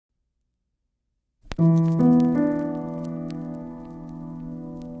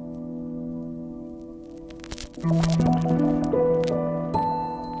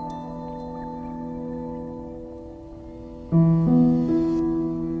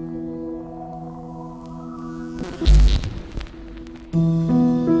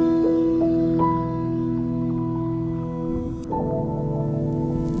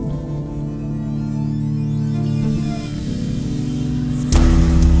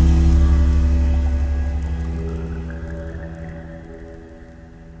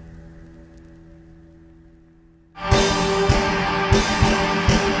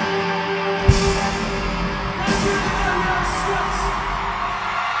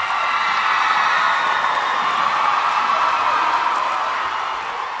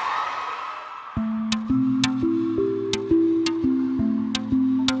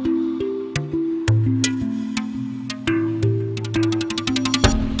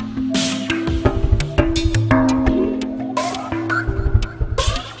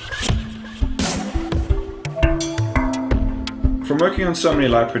From working on so many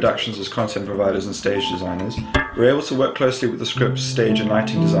live productions as content providers and stage designers, we were able to work closely with the script, stage and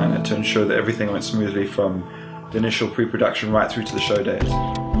lighting designer to ensure that everything went smoothly from the initial pre-production right through to the show days.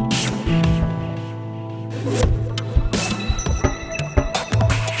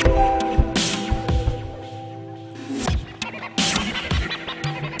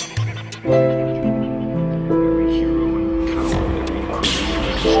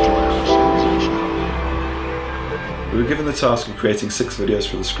 We were given the task of creating 6 videos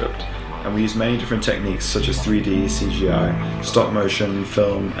for the script, and we used many different techniques such as 3D, CGI, stop motion,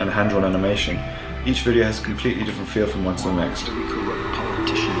 film, and hand-drawn animation. Each video has a completely different feel from one to the next.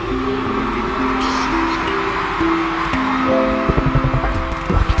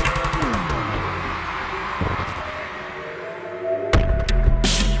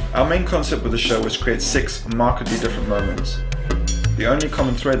 Our main concept with the show was to create 6 markedly different moments. The only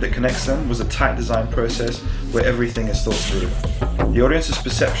common thread that connects them was a tight design process where everything is thought through. The audience's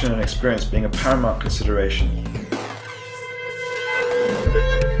perception and experience being a paramount consideration.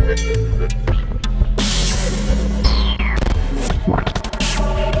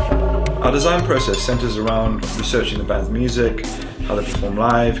 Our design process centers around researching the band's music, how they perform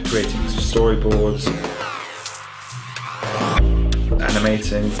live, creating storyboards,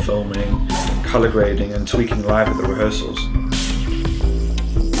 animating, filming, color grading, and tweaking live at the rehearsals.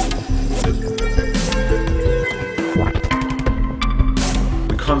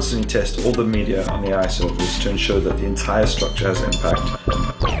 We constantly test all the media on the iSurface to ensure that the entire structure has impact.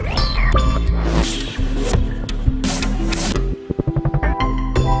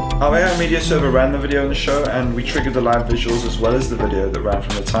 Our AI media server ran the video in the show, and we triggered the live visuals as well as the video that ran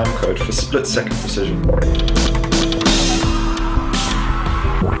from the timecode for split-second precision.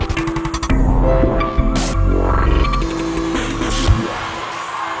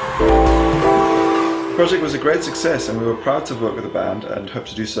 The project was a great success, and we were proud to work with the band and hope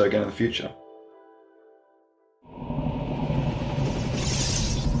to do so again in the future.